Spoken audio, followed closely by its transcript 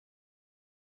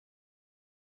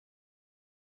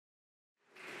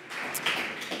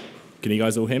Can you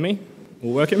guys all hear me?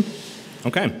 All working?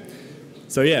 Okay.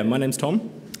 So yeah, my name's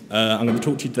Tom. I'm going to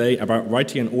talk to you today about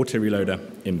writing an autoreloader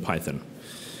in Python.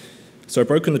 So I've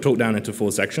broken the talk down into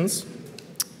 4 sections.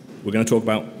 We're going to talk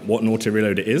about what an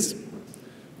autoreloader is.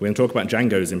 We're going to talk about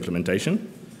Django's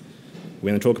implementation. We're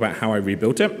going to talk about how I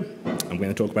rebuilt it. And we're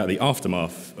going to talk about the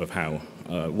aftermath of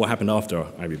what happened after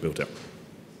I rebuilt it.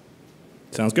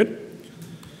 Sounds good?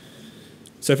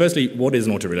 So firstly, what is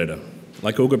an autoreloader?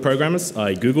 Like all good programmers,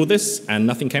 I Googled this and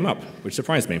nothing came up, which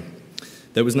surprised me.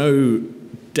 There was no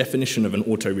definition of an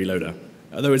autoreloader,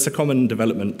 although it's a common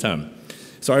development term.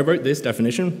 So I wrote this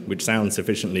definition, which sounds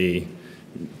sufficiently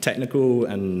technical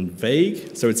and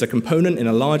vague. So it's a component in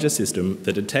a larger system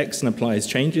that detects and applies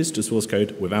changes to source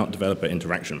code without developer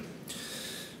interaction.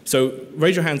 So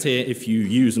raise your hands here if you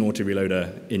use an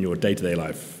autoreloader in your day-to-day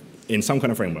life, in some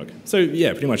kind of framework. So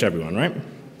yeah, pretty much everyone, right?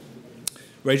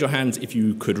 Raise your hands if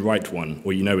you could write one,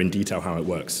 or you know in detail how it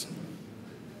works.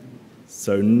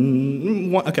 So,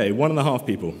 okay, 1.5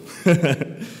 people.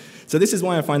 So this is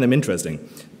why I find them interesting.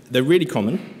 They're really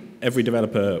common. Every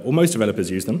developer, or most developers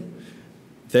use them.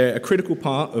 They're a critical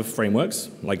part of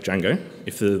frameworks, like Django.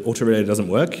 If the autoreloader doesn't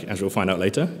work, as you'll find out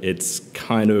later, it's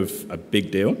kind of a big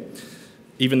deal,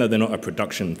 even though they're not a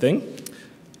production thing.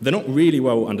 They're not really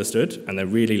well understood, and they're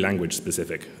really language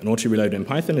specific. An autoreloader in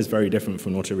Python is very different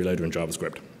from an autoreloader in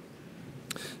JavaScript.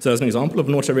 So as an example of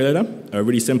an autoreloader, a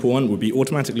really simple one would be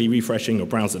automatically refreshing your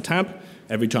browser tab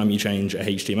every time you change a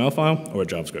HTML file or a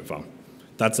JavaScript file.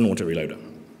 That's an autoreloader.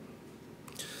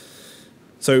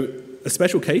 So a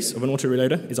special case of an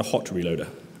autoreloader is a hot reloader.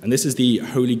 And this is the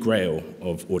holy grail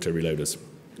of autoreloaders,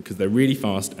 because they're really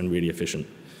fast and really efficient.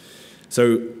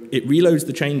 So it reloads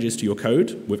the changes to your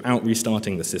code without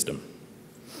restarting the system.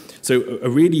 So a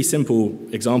really simple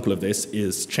example of this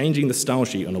is changing the style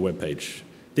sheet on a web page.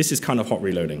 This is kind of hot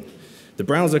reloading. The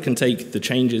browser can take the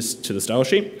changes to the style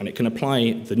sheet, and it can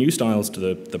apply the new styles to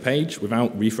the page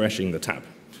without refreshing the tab.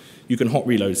 You can hot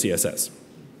reload CSS.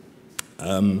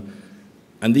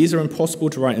 And these are impossible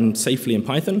to write safely in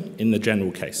Python in the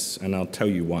general case, and I'll tell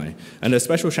you why. And a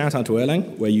special shout out to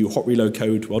Erlang, where you hot reload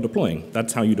code while deploying.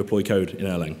 That's how you deploy code in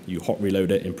Erlang. You hot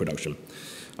reload it in production.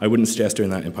 I wouldn't suggest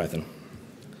doing that in Python.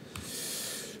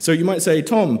 So you might say,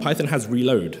 Tom, Python has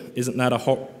reload. Isn't that a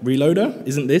hot reloader?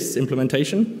 Isn't this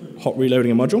implementation hot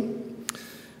reloading a module?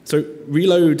 So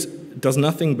reload does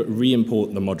nothing but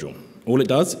re-import the module. All it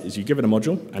does is you give it a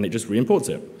module, and it just re-imports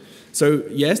it. So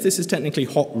yes, this is technically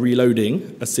hot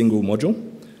reloading a single module,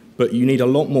 but you need a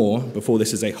lot more before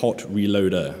this is a hot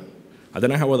reloader. I don't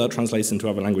know how well that translates into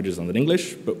other languages other than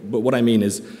English, but what I mean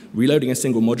is reloading a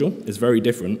single module is very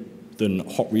different than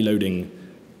hot reloading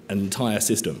an entire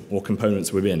system or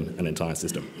components within an entire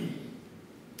system.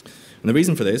 And the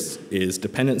reason for this is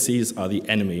dependencies are the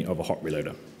enemy of a hot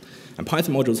reloader. And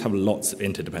Python modules have lots of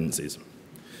interdependencies.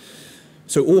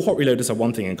 So all hot reloaders have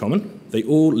one thing in common. They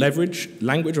all leverage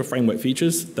language or framework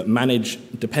features that manage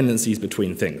dependencies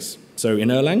between things. So in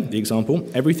Erlang, the example,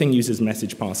 everything uses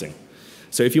message passing.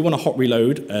 So if you want to hot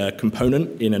reload a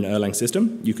component in an Erlang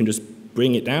system, you can just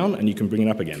bring it down and you can bring it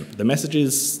up again. The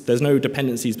messages, there's no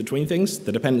dependencies between things.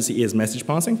 The dependency is message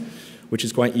passing, which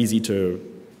is quite easy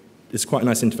it's quite a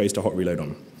nice interface to hot reload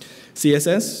on.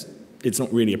 CSS, it's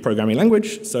not really a programming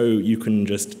language, so you can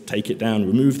just take it down,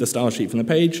 remove the style sheet from the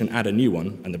page, and add a new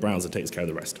one, and the browser takes care of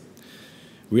the rest.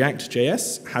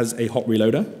 React.js has a hot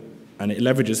reloader, and it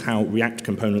leverages how React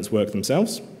components work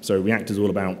themselves. So React is all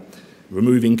about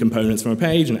removing components from a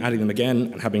page and adding them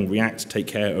again, and having React take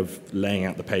care of laying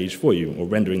out the page for you, or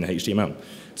rendering the HTML.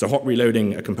 So hot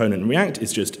reloading a component in React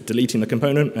is just deleting the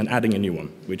component and adding a new one,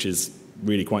 which is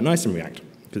really quite nice in React,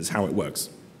 because it's how it works.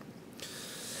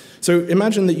 So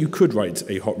imagine that you could write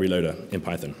a hot reloader in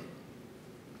Python.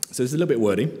 So it's a little bit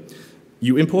wordy.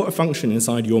 You import a function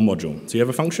inside your module. So you have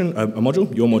a function, a module,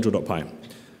 yourmodule.py.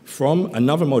 From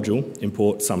another module,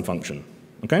 import some function.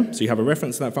 Okay? So you have a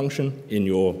reference to that function in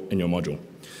your module.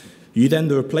 You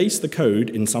then replace the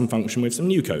code in some function with some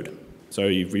new code. So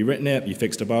you've rewritten it, you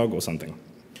fixed a bug or something.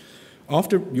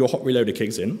 After your hot reloader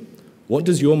kicks in, what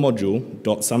does your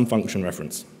module.someFunction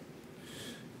reference?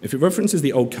 If it references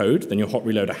the old code, then your hot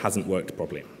reloader hasn't worked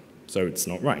properly. So it's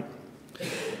not right.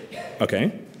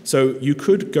 Okay, so you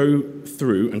could go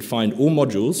through and find all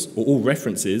modules or all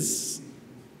references,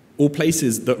 all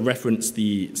places that reference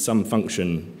the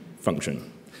someFunction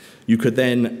function. You could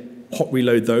then hot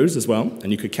reload those as well,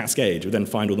 and you could cascade. You would then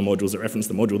find all the modules that reference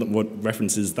the module that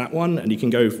references that one, and you can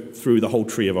go through the whole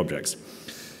tree of objects.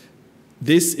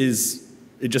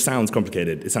 It just sounds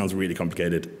complicated. It sounds really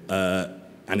complicated,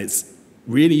 and it's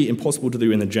really impossible to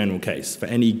do in the general case. For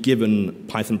any given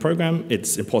Python program,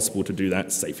 it's impossible to do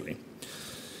that safely.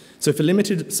 So for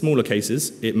limited, smaller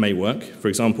cases, it may work. For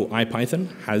example,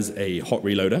 IPython has a hot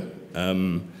reloader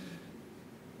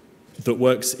that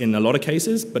works in a lot of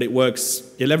cases, but it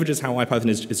leverages how IPython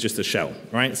is just a shell,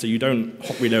 right? So you don't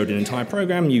hot reload an entire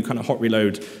program, you kind of hot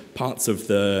reload parts of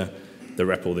the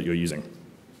REPL that you're using.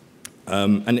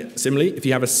 And similarly, if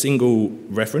you have a single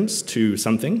reference to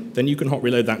something, then you can hot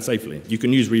reload that safely. You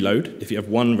can use reload. If you have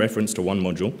one reference to one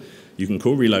module, you can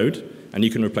call reload, and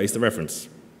you can replace the reference.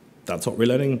 That's hot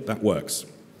reloading, that works.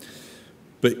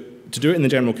 But to do it in the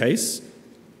general case,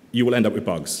 you will end up with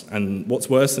bugs. And what's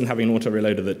worse than having an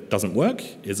autoreloader that doesn't work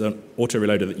is an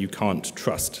autoreloader that you can't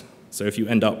trust. So if you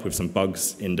end up with some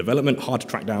bugs in development, hard to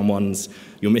track down ones,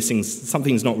 you're missing,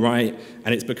 something's not right,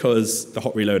 and it's because the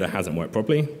hot reloader hasn't worked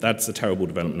properly, that's a terrible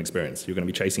development experience. You're going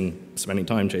to be spending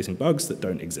time chasing bugs that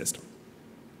don't exist.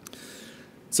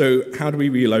 So how do we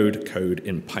reload code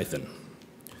in Python?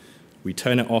 We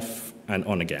turn it off and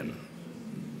on again.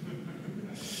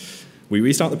 We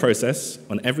restart the process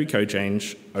on every code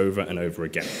change over and over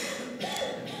again.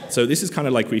 So this is kind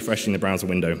of like refreshing the browser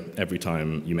window every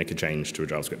time you make a change to a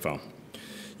JavaScript file.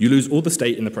 You lose all the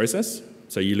state in the process,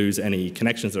 so you lose any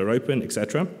connections that are open,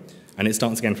 etc., and it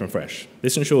starts again from fresh.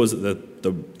 This ensures that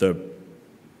the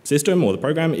system or the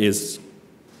program is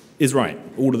right.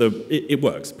 It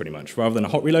works pretty much, rather than a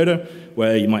hot reloader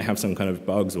where you might have some kind of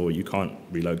bugs or you can't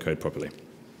reload code properly.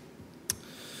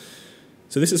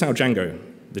 So this is how Django,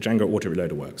 the Django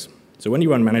autoreloader works. So when you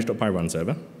run manage.py run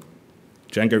server,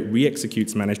 Django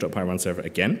re-executes manage.py run server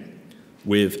again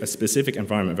with a specific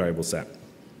environment variable set.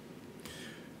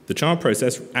 The child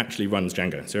process actually runs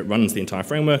Django. So it runs the entire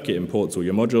framework, it imports all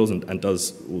your modules and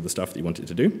does all the stuff that you want it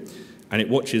to do, and it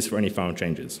watches for any file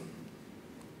changes.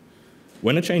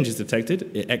 When a change is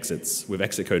detected, it exits with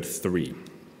exit code 3.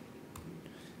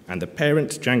 And the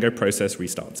parent Django process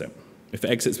restarts it. If it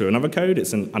exits with another code,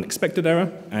 it's an unexpected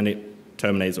error, and it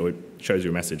terminates or it shows you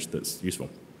a message that's useful.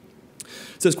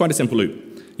 So it's quite a simple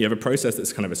loop. You have a process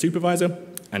that's kind of a supervisor,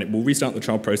 and it will restart the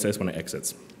child process when it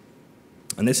exits.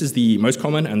 And this is the most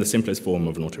common and the simplest form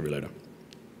of an autoreloader.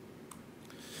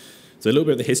 So a little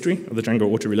bit of the history of the Django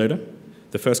autoreloader.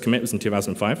 The first commit was in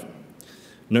 2005.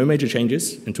 No major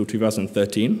changes until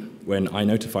 2013, when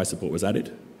iNotify support was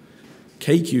added.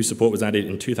 KQ support was added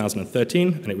in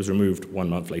 2013, and it was removed 1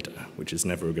 month later, which is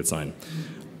never a good sign.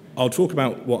 I'll talk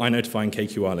about what iNotify and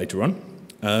KQ are later on.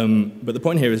 But the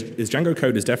point here is Django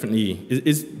code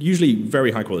is usually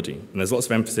very high quality, and there's lots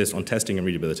of emphasis on testing and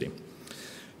readability.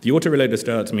 The autoreloader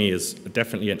stood out to me as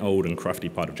definitely an old and crafty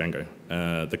part of Django.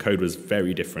 The code was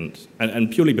very different,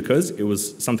 and purely because it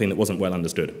was something that wasn't well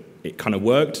understood. It kind of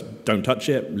worked, don't touch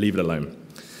it, leave it alone.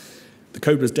 The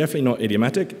code was definitely not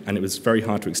idiomatic, and it was very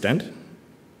hard to extend.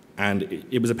 And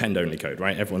it was append-only code,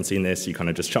 right? Everyone's seen this. You kind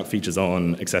of just chuck features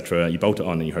on, etc. You bolt it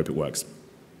on, and you hope it works.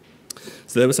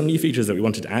 So there were some new features that we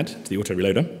wanted to add to the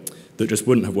autoreloader that just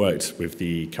wouldn't have worked with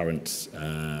the current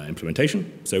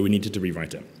implementation, so we needed to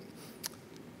rewrite it.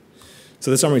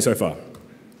 So the summary so far.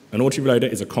 An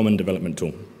autoreloader is a common development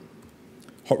tool.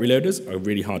 Hot reloaders are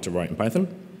really hard to write in Python.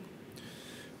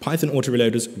 Python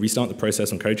autoreloaders restart the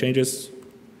process on code changes,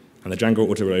 and the Django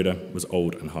autoreloader was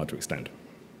old and hard to extend.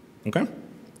 Okay?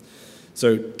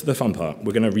 So to the fun part,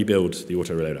 we're going to rebuild the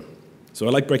autoreloader. So I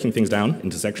like breaking things down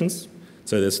into sections.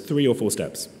 So there's 3 or 4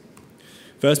 steps.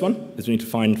 First one is we need to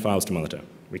find files to monitor.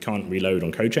 We can't reload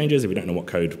on code changes if we don't know what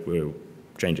code we're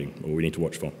changing or we need to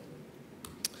watch for.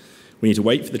 We need to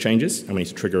wait for the changes, and we need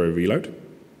to trigger a reload.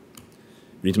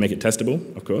 We need to make it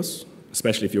testable, of course,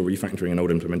 especially if you're refactoring an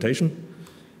old implementation.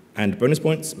 And bonus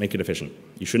points, make it efficient.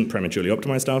 You shouldn't prematurely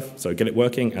optimize stuff, so get it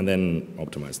working and then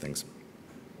optimize things.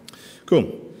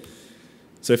 Cool.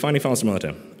 So finding files to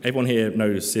monitor. Everyone here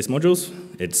knows sys modules.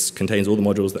 It contains all the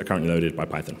modules that are currently loaded by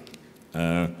Python.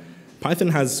 Python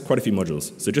has quite a few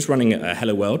modules. So just running a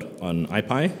hello world on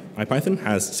IPython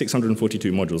has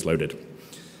 642 modules loaded.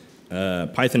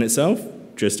 Python itself,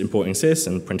 just importing sys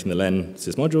and printing the len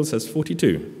sys modules, has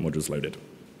 42 modules loaded.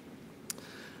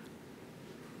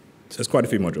 So there's quite a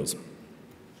few modules.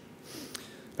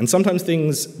 And sometimes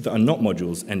things that are not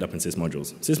modules end up in sys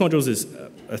modules. Sys modules is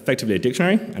effectively a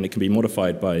dictionary, and it can be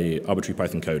modified by arbitrary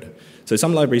Python code. So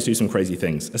some libraries do some crazy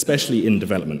things, especially in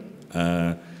development.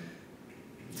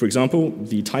 For example,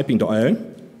 the typing.io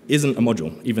isn't a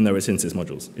module, even though it's in sys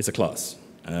modules. It's a class.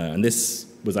 And this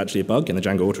was actually a bug in the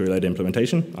Django autoreload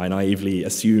implementation. I naively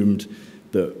assumed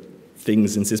that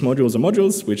things in sys modules are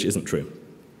modules, which isn't true.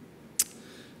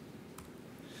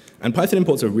 And Python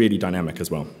imports are really dynamic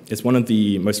as well. It's one of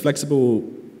the most flexible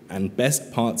and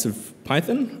best parts of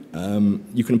Python.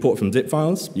 You can import from zip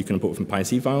files. You can import from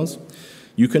PyC files.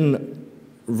 You can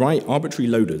write arbitrary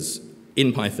loaders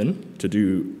in Python to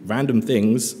do random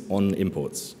things on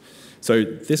imports. So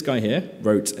this guy here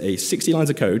wrote 60 lines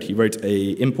of code. He wrote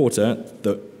an importer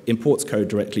that imports code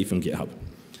directly from GitHub.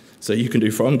 So you can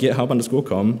do from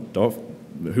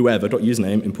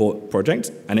github_com.whoever.username import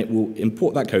project, and it will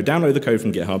import that code, download the code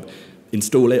from GitHub,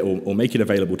 install it or make it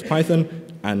available to Python,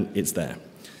 and it's there.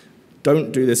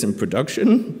 Don't do this in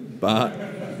production, but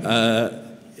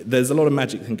there's a lot of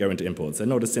magic that can go into imports. They're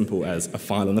not as simple as a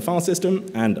file in the file system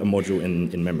and a module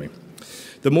in memory.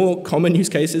 The more common use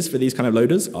cases for these kind of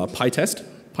loaders are PyTest.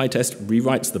 PyTest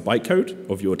rewrites the bytecode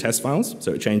of your test files,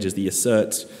 so it changes the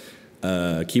assert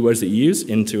keywords that you use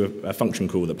into a function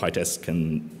call that PyTest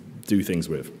can do things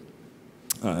with.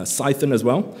 Python as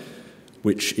well,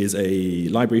 which is a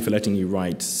library for letting you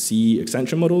write C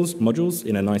extension modules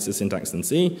in a nicer syntax than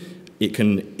C. It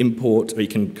can import, or you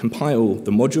can compile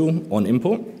the module on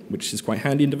import, which is quite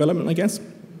handy in development, I guess.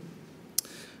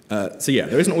 So yeah,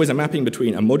 there isn't always a mapping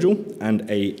between a module and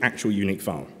an actual unique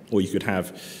file. Or you could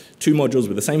have two modules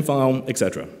with the same file,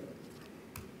 etc.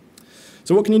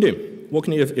 So what can you do? What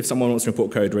can you do if someone wants to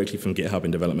import code directly from GitHub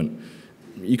in development?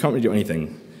 You can't really do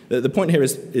anything. The point here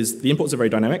is the imports are very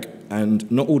dynamic, and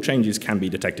not all changes can be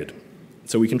detected.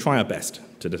 So we can try our best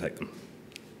to detect them.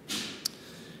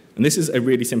 And this is a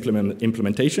really simple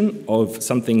implementation of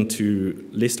something to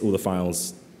list all the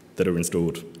files that are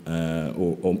installed,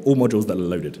 or all modules that are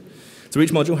loaded. So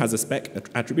each module has a spec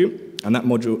attribute, and that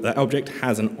object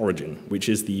has an origin, which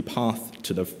is the path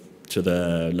to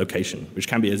the location, which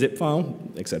can be a zip file,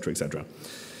 etc., etc.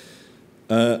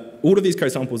 All of these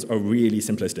code samples are really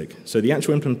simplistic. So the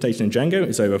actual implementation in Django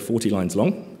is over 40 lines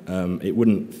long. It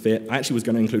wouldn't fit. I actually was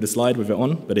going to include a slide with it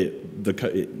on, but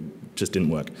it just didn't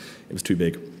work. It was too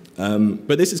big.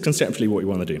 But this is conceptually what we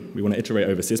want to do. We want to iterate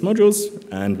over sys modules,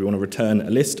 and we want to return a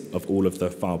list of all of the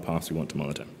file paths we want to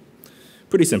monitor.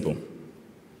 Pretty simple.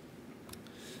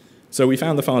 So we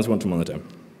found the files we want to monitor.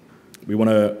 We want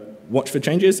to watch for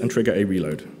changes and trigger a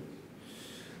reload.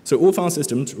 So all file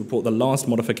systems report the last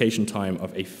modification time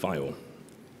of a file.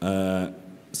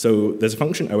 So there's a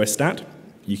function, OSStat.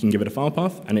 You can give it a file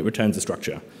path, and it returns a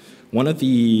structure. One of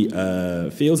the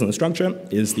fields in the structure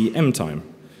is the mtime,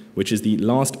 which is the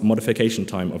last modification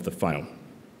time of the file.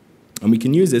 And we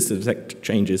can use this to detect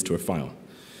changes to a file.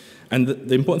 And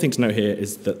the important thing to note here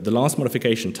is that the last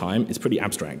modification time is pretty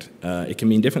abstract. It can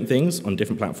mean different things on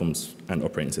different platforms and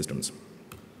operating systems.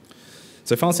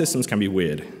 So file systems can be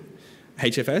weird.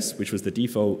 HFS, which was the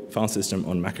default file system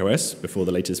on macOS before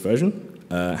the latest version,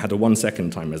 had a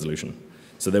 1-second time resolution.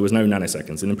 So there was no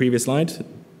nanoseconds. In the previous slide,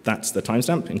 that's the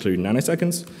timestamp, including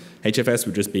nanoseconds. HFS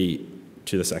would just be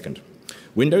to the second.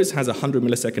 Windows has 100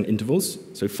 millisecond intervals,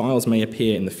 so files may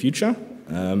appear in the future.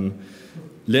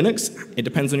 Linux, it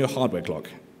depends on your hardware clock.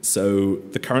 So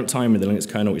the current time in the Linux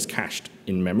kernel is cached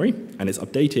in memory, and it's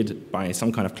updated by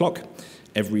some kind of clock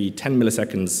every 10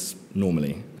 milliseconds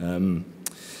normally.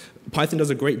 Python does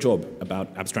a great job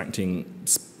about abstracting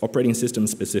operating system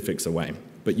specifics away,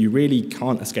 but you really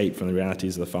can't escape from the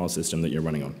realities of the file system that you're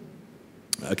running on.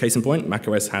 A case in point,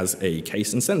 macOS has a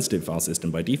case and sensitive file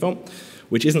system by default,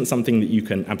 which isn't something that you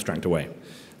can abstract away.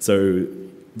 So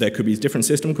there could be different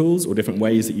system calls or different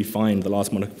ways that you find the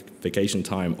last modification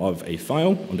time of a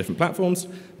file on different platforms.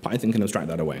 Python can abstract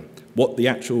that away. What the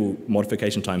actual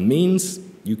modification time means,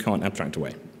 you can't abstract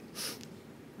away.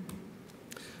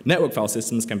 Network file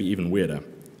systems can be even weirder,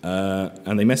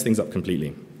 and they mess things up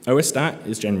completely. OSStat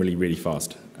is generally really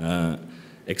fast,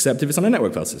 except if it's on a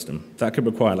network file system. That could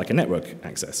require like a network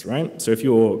access, right? So if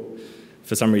you're,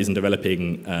 for some reason,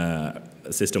 developing a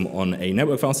system on a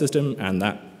network file system, and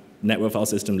that network file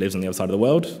system lives on the other side of the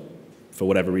world, for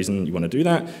whatever reason you want to do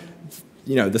that,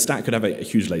 the stack could have a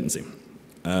huge latency.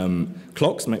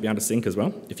 Clocks might be out of sync as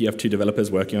well. If you have two developers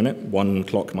working on it, one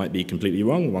clock might be completely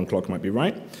wrong, one clock might be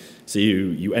right. So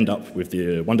you end up with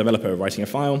the one developer writing a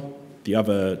file, the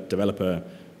other developer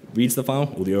reads the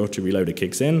file, or the autoreloader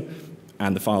kicks in,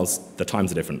 and the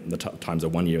times are different. The times are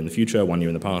 1 year in the future, 1 year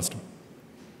in the past.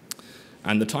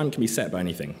 And the time can be set by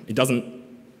anything. It doesn't,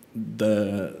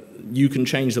 you can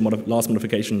change the last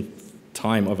modification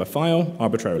time of a file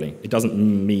arbitrarily. It doesn't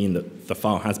mean that the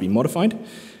file has been modified,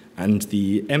 and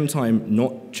the mtime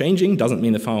not changing doesn't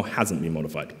mean the file hasn't been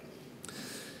modified.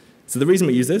 So the reason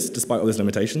we use this, despite all these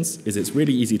limitations, is it's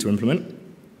really easy to implement.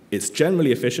 It's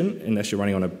generally efficient, unless you're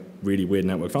running on a really weird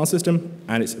network file system,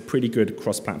 and it's a pretty good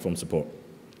cross-platform support.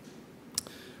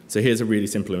 So here's a really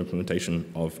simple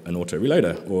implementation of an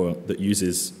autoreloader, or that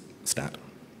uses stat.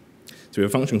 So we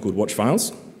have a function called watch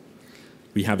files.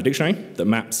 We have a dictionary that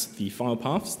maps the file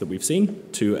paths that we've seen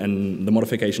to the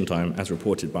modification time as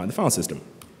reported by the file system.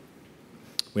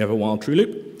 We have a while true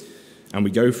loop, and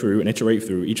we go through and iterate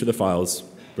through each of the files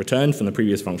returned from the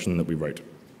previous function that we wrote.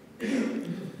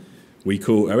 We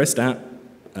call OSStat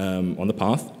on the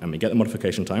path, and we get the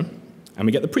modification time, and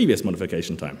we get the previous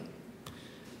modification time.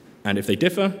 And if they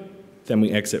differ, then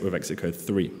we exit with exit code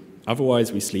 3.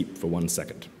 Otherwise, we sleep for 1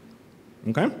 second.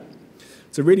 Okay?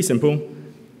 So really simple.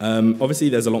 Obviously,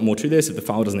 there's a lot more to this. If the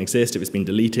file doesn't exist, if it's been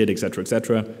deleted, et cetera, et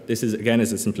cetera. This is, again,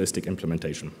 is a simplistic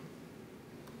implementation.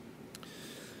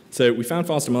 So we found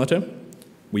faster monitor.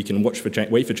 We can wait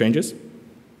for changes.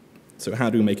 So how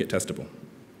do we make it testable?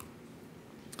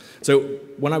 So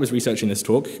when I was researching this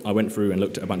talk, I went through and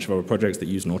looked at a bunch of other projects that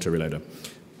use an autoreloader.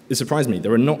 It surprised me.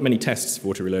 There are not many tests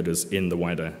for autoreloaders in the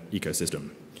wider ecosystem.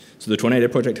 So the Tornado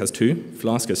project has 2,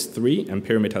 Flask has 3, and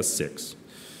Pyramid has 6.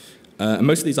 And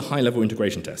most of these are high-level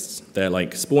integration tests. They're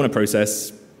like spawn a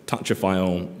process, touch a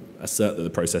file, assert that the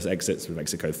process exits with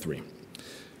exit code 3.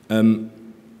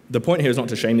 The point here is not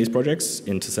to shame these projects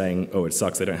into saying, oh, it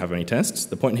sucks, they don't have any tests.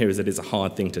 The point here is that it's a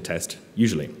hard thing to test,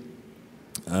 usually.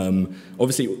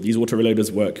 Obviously, these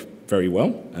autoreloaders work very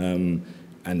well,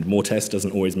 and more tests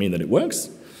doesn't always mean that it works,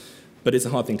 but it's a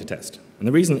hard thing to test. And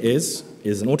the reason is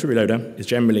an autoreloader is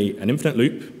generally an infinite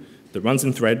loop that runs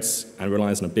in threads and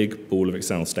relies on a big ball of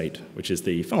external state, which is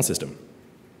the file system.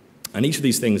 And each of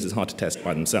these things is hard to test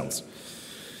by themselves.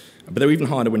 But they're even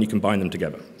harder when you combine them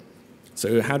together.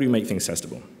 So how do we make things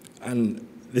testable? And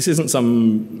this isn't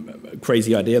some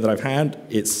crazy idea that I've had.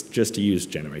 It's just to use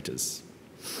generators.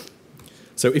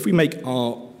 So if we make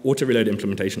our autoreload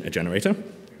implementation a generator,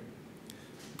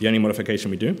 the only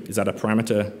modification we do is add a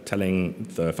parameter telling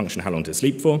the function how long to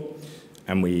sleep for,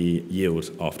 and we yield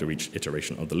after each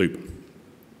iteration of the loop.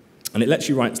 And it lets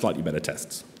you write slightly better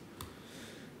tests.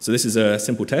 So this is a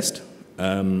simple test.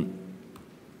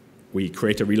 We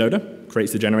create a reloader,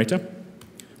 creates the generator.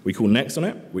 We call next on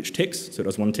it, which ticks, so it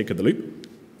does 1 tick of the loop.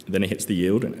 Then it hits the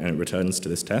yield, and it returns to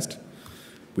this test.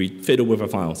 We fiddle with a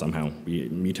file somehow. We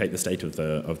mutate the state of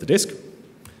the disk.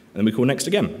 And then we call next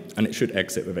again, and it should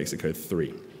exit with exit code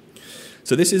 3.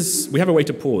 So we have a way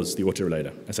to pause the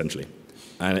autoreloader, essentially.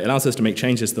 And it allows us to make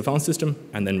changes to the file system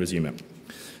and then resume it.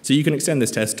 So you can extend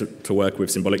this test to work with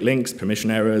symbolic links,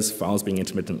 permission errors, files being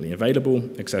intermittently available,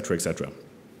 et cetera, et cetera.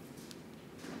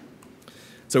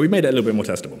 So we made it a little bit more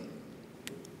testable.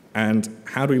 And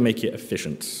how do we make it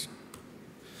efficient?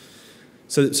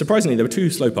 So surprisingly, there were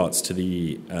 2 slow parts to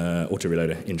the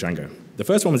autoreloader in Django. The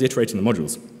first one was iterating the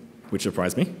modules, which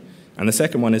surprised me. And the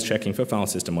second one is checking for file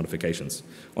system modifications.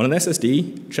 On an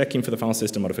SSD, checking for the file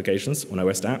system modifications on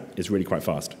OSStat is really quite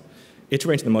fast.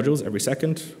 Iterating the modules every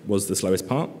second was the slowest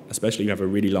part, especially if you have a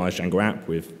really large Django app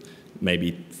with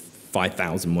maybe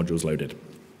 5,000 modules loaded.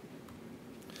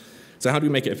 So how do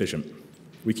we make it efficient?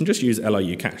 We can just use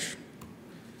LRU cache.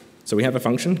 So we have a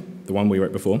function, the one we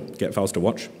wrote before, get files to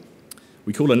watch.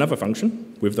 We call another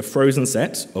function with the frozen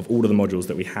set of all of the modules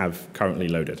that we have currently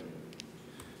loaded.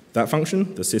 That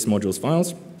function, the sysmodules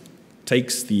files,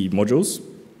 takes the modules,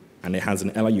 and it has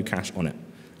an LRU cache on it.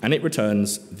 And it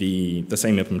returns the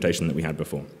same implementation that we had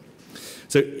before.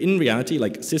 So in reality,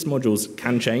 like sysmodules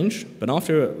can change, but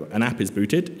after an app is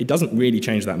booted, it doesn't really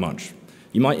change that much.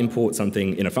 You might import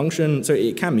something in a function, so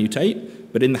it can mutate,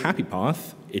 but in the happy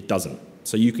path, it doesn't.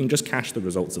 So you can just cache the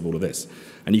results of all of this.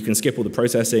 And you can skip all the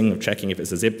processing of checking if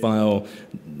it's a zip file,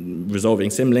 resolving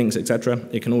symlinks, et cetera.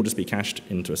 It can all just be cached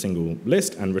into a single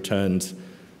list and returned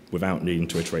without needing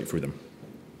to iterate through them.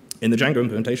 In the Django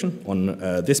implementation, on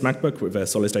this MacBook with a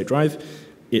solid-state drive,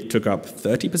 it took up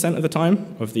 30% of the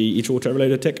time of each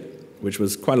autoreloader tick, which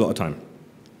was quite a lot of time.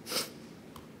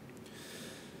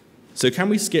 So can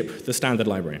we skip the standard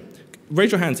library?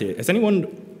 Raise your hands here. Has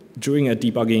anyone during a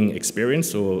debugging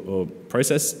experience or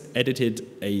process, edited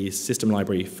a system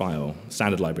library file,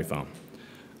 standard library file?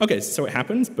 Okay, so it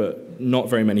happens, but not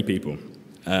very many people.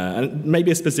 And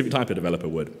maybe a specific type of developer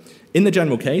would. In the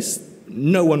general case,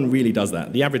 no one really does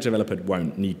that. The average developer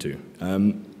won't need to.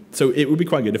 So it would be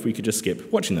quite good if we could just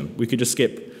skip watching them. We could just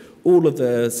skip all of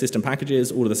the system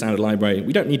packages, all of the standard library.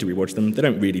 We don't need to rewatch them. They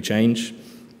don't really change.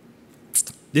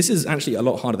 This is actually a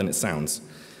lot harder than it sounds,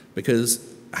 because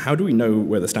how do we know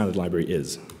where the standard library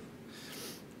is?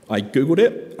 I Googled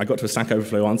it, I got to a Stack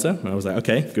Overflow answer, and I was like,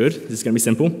 okay, good, this is going to be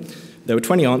simple. There were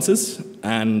 20 answers,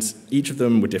 and each of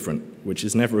them were different, which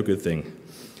is never a good thing.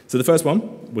 So the first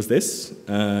one was this,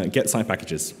 get site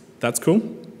packages. That's cool.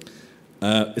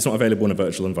 It's not available in a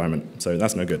virtual environment, so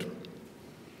that's no good.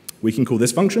 We can call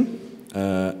this function.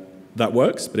 That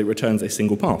works, but it returns a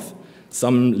single path.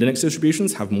 Some Linux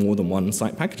distributions have more than one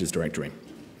site packages directory.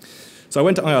 So I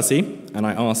went to IRC, and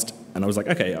I asked, and I was like,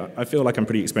 okay, I feel like I'm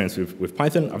pretty experienced with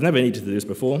Python. I've never needed to do this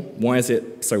before. Why is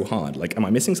it so hard? Like, am I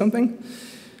missing something?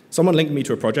 Someone linked me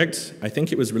to a project. I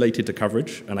think it was related to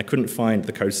coverage, and I couldn't find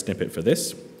the code snippet for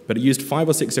this, but it used 5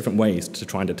 or 6 different ways to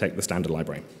try and detect the standard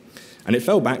library. And it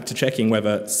fell back to checking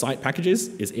whether site packages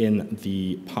is in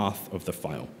the path of the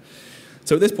file.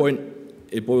 So at this point,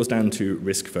 it boils down to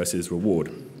risk versus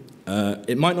reward.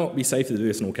 It might not be safe to do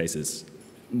this in all cases.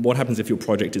 What happens if your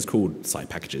project is called site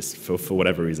packages for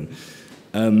whatever reason?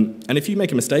 And if you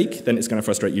make a mistake, then it's going to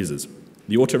frustrate users.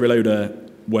 The autoreloader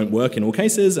won't work in all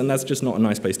cases, and that's just not a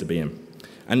nice place to be in.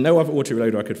 And no other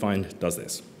autoreloader I could find does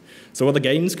this. So other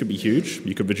gains could be huge.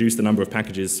 You could reduce the number of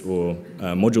packages or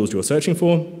modules you're searching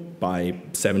for by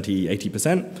 70,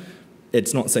 80%.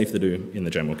 It's not safe to do in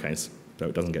the general case, so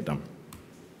it doesn't get done.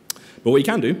 But what you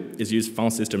can do is use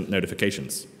file system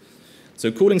notifications.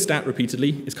 So calling stat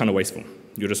repeatedly is kind of wasteful.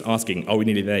 You're just asking, are we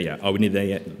nearly there yet? Are we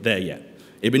nearly there yet?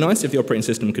 It'd be nice if the operating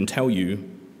system can tell you,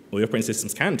 or the operating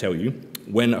systems can tell you,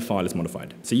 when a file is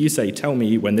modified. So you say, tell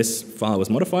me when this file was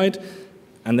modified,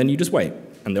 and then you just wait,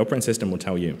 and the operating system will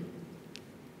tell you.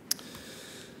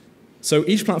 So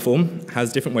each platform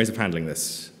has different ways of handling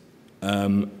this.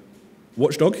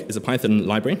 Watchdog is a Python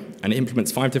library, and it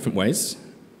implements 5 different ways,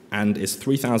 and is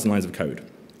 3,000 lines of code.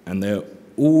 And they're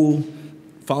all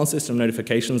file system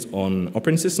notifications on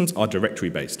operating systems are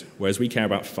directory-based, whereas we care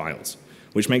about files,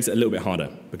 which makes it a little bit harder,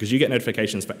 because you get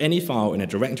notifications for any file in a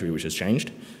directory which has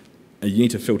changed, and you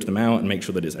need to filter them out and make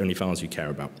sure that it's only files you care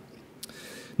about.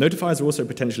 Notifiers are also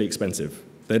potentially expensive.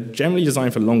 They're generally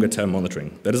designed for longer-term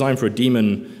monitoring. They're designed for a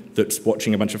daemon that's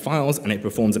watching a bunch of files, and it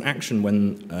performs an action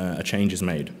when a change is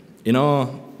made. In our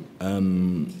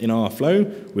flow,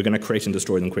 we're going to create and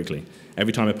destroy them quickly.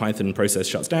 Every time a Python process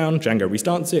shuts down, Django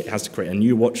restarts it, it has to create a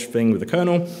new watch thing with the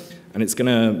kernel, and it's going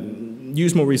to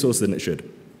use more resources than it should.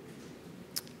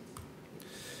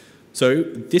 So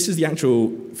this is the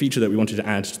actual feature that we wanted to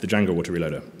add to the Django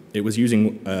autoreloader. It was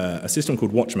using a system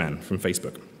called Watchman from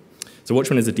Facebook. So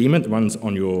Watchman is a daemon that runs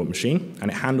on your machine,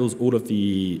 and it handles all of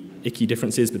the icky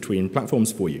differences between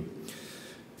platforms for you.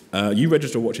 You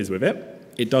register watches with it.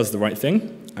 It does the right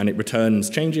thing, and it returns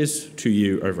changes to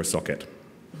you over a socket.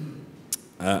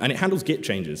 And it handles Git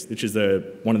changes, which is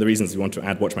one of the reasons we want to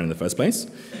add Watchman in the first place.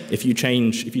 If you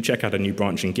check out a new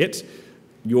branch in Git,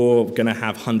 you're going to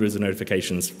have hundreds of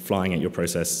notifications flying at your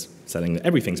process saying that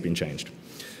everything's been changed.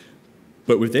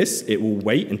 But with this, it will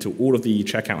wait until all of the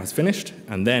checkout has finished,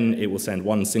 and then it will send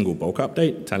one single bulk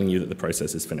update telling you that the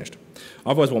process is finished.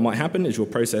 Otherwise, what might happen is your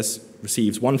process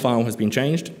receives one file has been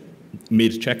changed,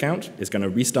 mid-checkout, it's going to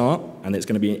restart, and it's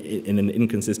going to be in an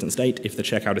inconsistent state if the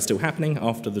checkout is still happening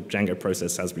after the Django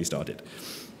process has restarted.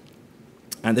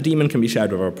 And the daemon can be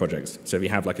shared with other projects. So if you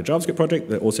have like a JavaScript project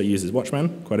that also uses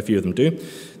Watchman, quite a few of them do,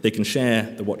 they can share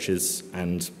the watches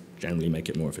and generally make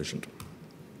it more efficient.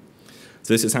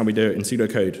 So this is how we do it in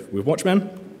pseudocode with Watchman.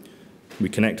 We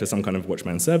connect to some kind of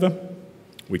Watchman server.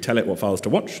 We tell it what files to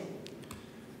watch.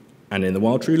 And in the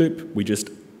while true loop, we just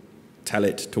tell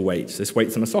it to wait. So this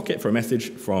waits on a socket for a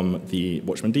message from the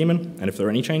Watchman daemon. And if there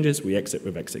are any changes, we exit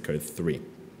with exit code 3.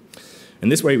 In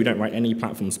this way, we don't write any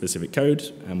platform-specific code,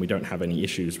 and we don't have any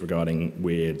issues regarding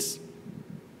weird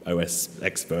OS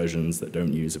X versions that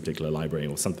don't use a particular library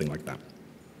or something like that.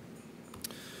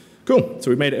 Cool.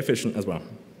 So we made it efficient as well.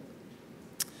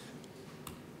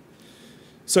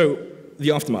 So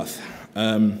the aftermath.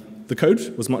 The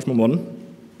code was much more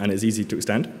modern, and it's easy to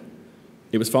extend.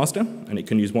 It was faster, and it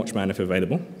can use Watchman if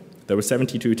available. There were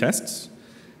 72 tests.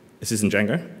 This is in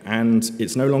Django, and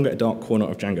it's no longer a dark corner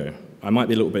of Django. I might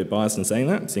be a little bit biased in saying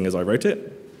that, seeing as I wrote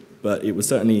it, but it was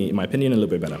certainly, in my opinion, a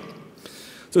little bit better.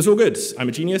 So it's all good. I'm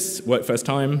a genius, work first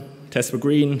time, test for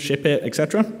green, ship it,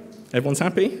 etc. Everyone's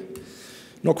happy?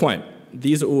 Not quite.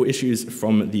 These are all issues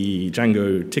from the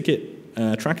Django ticket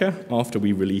tracker after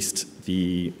we released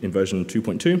in version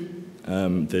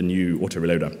 2.2, the new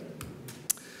autoreloader.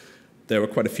 There were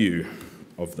quite a few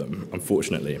of them,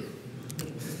 unfortunately.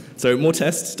 So more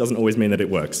tests doesn't always mean that it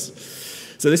works.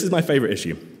 So this is my favorite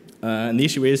issue. And the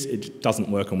issue is it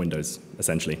doesn't work on Windows,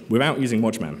 essentially, without using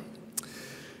Watchman.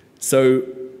 So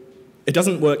it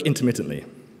doesn't work intermittently.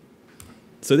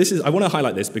 So I want to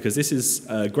highlight this because this is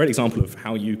a great example of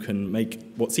how you can make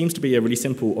what seems to be a really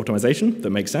simple optimization that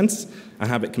makes sense and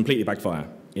have it completely backfire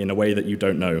in a way that you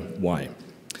don't know why.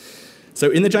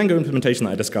 So in the Django implementation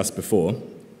that I discussed before,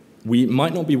 we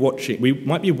might be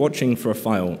watching for a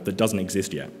file that doesn't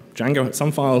exist yet.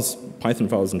 Some files, Python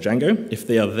files in Django, if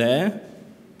they are there,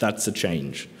 that's a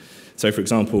change. So for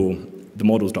example, the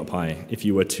models.py, if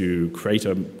you were to create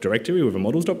a directory with a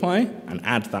models.py and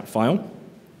add that file,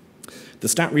 the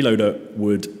stat reloader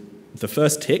would, the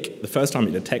first time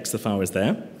it detects the file is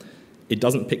there, it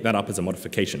doesn't pick that up as a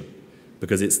modification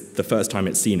because it's the first time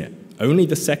it's seen it. Only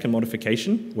the second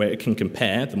modification, where it can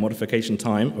compare the modification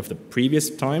time of the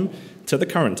previous time to the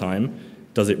current time,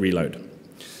 does it reload.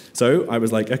 So I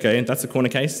was like, okay, that's a corner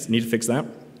case, need to fix that.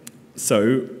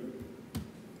 So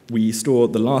we store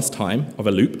the last time of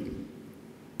a loop.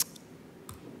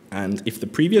 And if the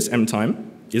previous m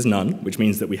time is none, which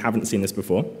means that we haven't seen this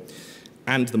before,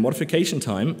 and the modification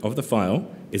time of the file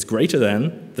is greater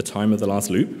than the time of the last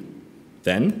loop,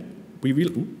 then we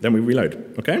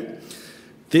reload, okay?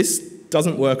 This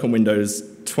doesn't work on Windows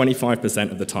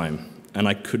 25% of the time, and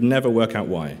I could never work out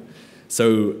why.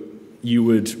 So you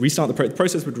would restart the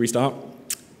process would restart,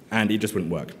 and it just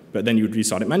wouldn't work. But then you would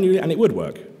restart it manually, and it would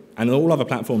work. And on all other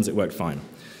platforms, it worked fine.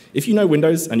 If you know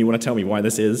Windows and you want to tell me why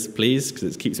this is, please,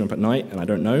 because it keeps me up at night, and I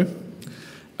don't know.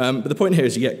 But the point here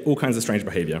is you get all kinds of strange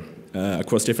behavior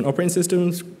across different operating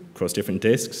systems, across different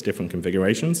disks, different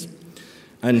configurations.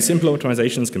 And simple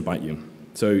optimizations can bite you.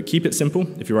 So keep it simple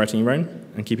if you're writing your own,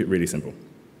 and keep it really simple.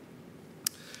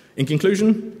 In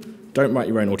conclusion, don't write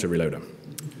your own autoreloader.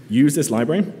 Use this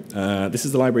library. This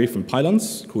is the library from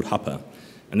Pylons called Hupper.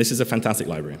 And this is a fantastic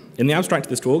library. In the abstract of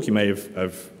this talk, you may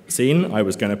have seen, I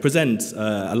was going to present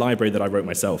a library that I wrote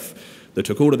myself that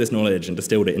took all of this knowledge and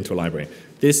distilled it into a library.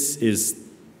 This is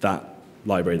that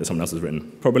library that someone else has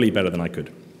written, probably better than I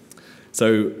could.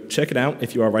 So check it out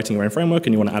if you are writing your own framework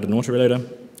and you want to add an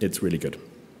autoreloader. It's really good.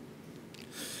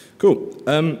 Cool.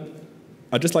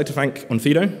 I'd just like to thank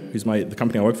Onfido, who's the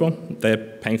company I work for. They're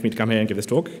paying for me to come here and give this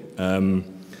talk.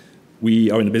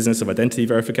 We are in the business of identity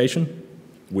verification.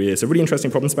 It's a really interesting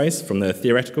problem space, from the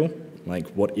theoretical, like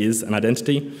what is an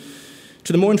identity,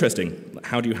 to the more interesting,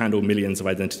 how do you handle millions of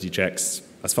identity checks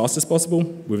as fast as possible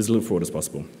with as little fraud as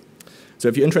possible. So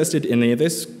if you're interested in any of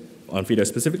this, on Fido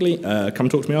specifically, come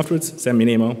talk to me afterwards, send me an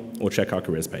email, or check our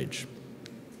careers page.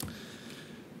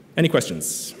 Any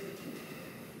questions?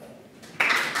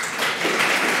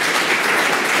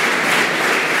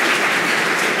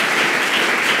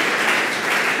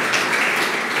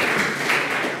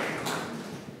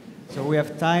 So we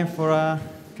have time for a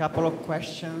couple of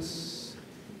questions.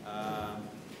 There are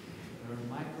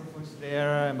microphones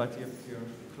there, but if you're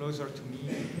closer to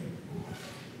me.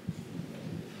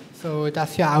 So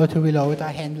does your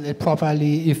autoreloader handle it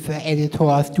properly if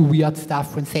editors do weird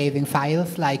stuff when saving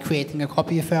files, like creating a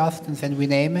copy first and then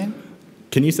renaming?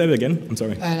 Can you say that again? I'm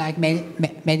sorry. Like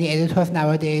many editors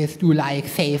nowadays do like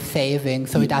saving,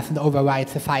 so it doesn't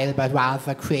overwrite the file, but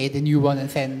rather create a new one and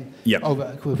then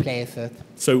replace it.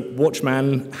 So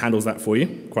Watchman handles that for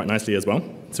you quite nicely as well.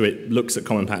 So it looks at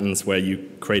common patterns where you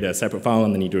create a separate file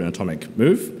and then you do an atomic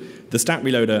move. The stat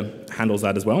reloader handles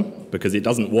that as well, because it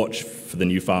doesn't watch for the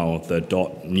new file, the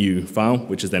 .new file,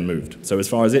 which is then moved. So as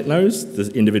far as it knows, the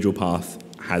individual path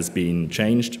has been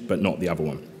changed, but not the other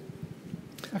one.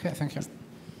 Okay, thank you.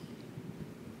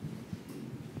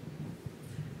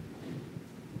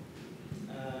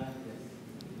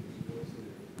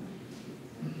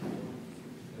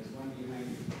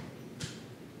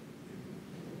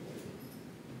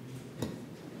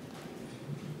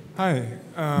 Hi.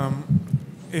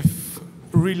 If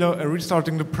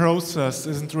restarting the process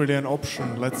isn't really an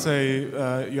option, let's say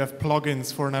you have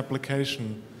plugins for an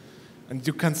application, and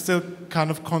you can still kind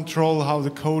of control how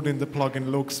the code in the plugin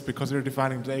looks because you're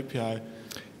defining the API.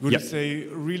 Would you say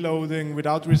reloading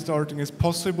without restarting is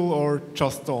possible, or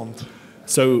just don't?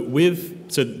 So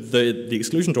the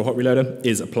exclusion to a hot reloader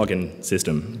is a plugin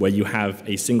system where you have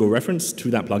a single reference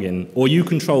to that plugin, or you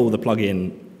control the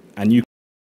plugin and you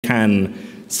can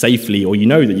safely, or you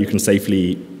know that you can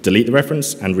safely delete the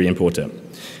reference and re-import it.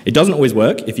 It doesn't always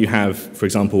work if you have, for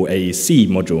example, a C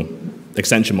module,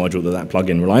 extension module that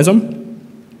plugin relies on.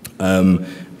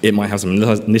 It might have some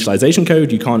initialization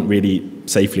code. You can't really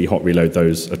safely hot reload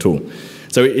those at all.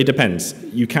 So it depends.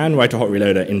 You can write a hot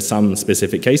reloader in some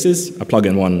specific cases. A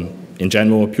plugin one in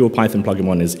general, a pure Python plugin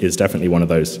one is definitely one of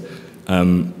those.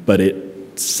 But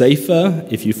it's safer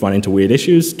if you run into weird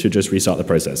issues to just restart the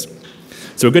process.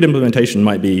 So a good implementation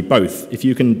might be both. If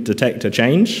you can detect a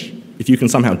change, if you can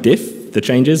somehow diff the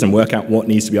changes and work out what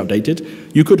needs to be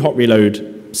updated, you could hot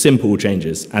reload simple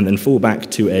changes and then fall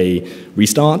back to a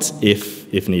restart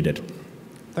if needed.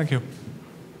 Thank you.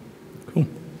 Cool.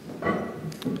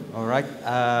 All right.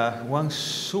 One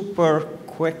super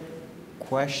quick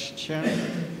question.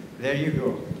 There you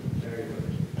go.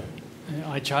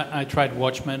 I tried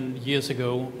Watchman years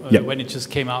ago when it just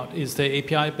came out. Is the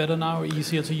API better now, or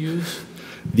easier to use?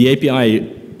 The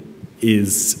API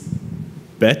is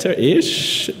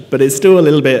better-ish, but it's still a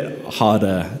little bit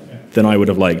harder than I would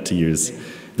have liked to use.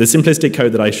 The simplistic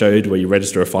code that I showed where you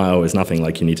register a file is nothing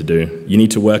like you need to do. You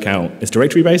need to work out, it's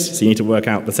directory-based, so you need to work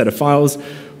out the set of files,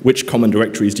 which common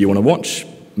directories do you want to watch,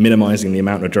 minimizing the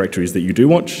amount of directories that you do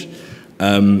watch.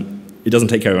 It doesn't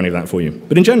take care of any of that for you.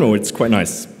 But in general, it's quite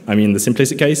nice. I mean, in the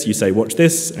simplistic case, you say watch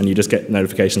this, and you just get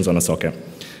notifications on a socket.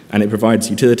 And it provides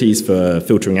utilities for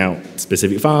filtering out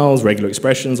specific files, regular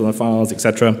expressions on the files,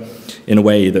 etc., in a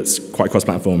way that's quite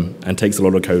cross-platform and takes a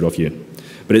lot of code off you.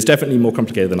 But it's definitely more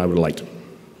complicated than I would have liked.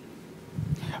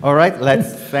 All right,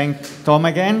 let's thank Tom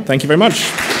again. Thank you very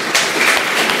much.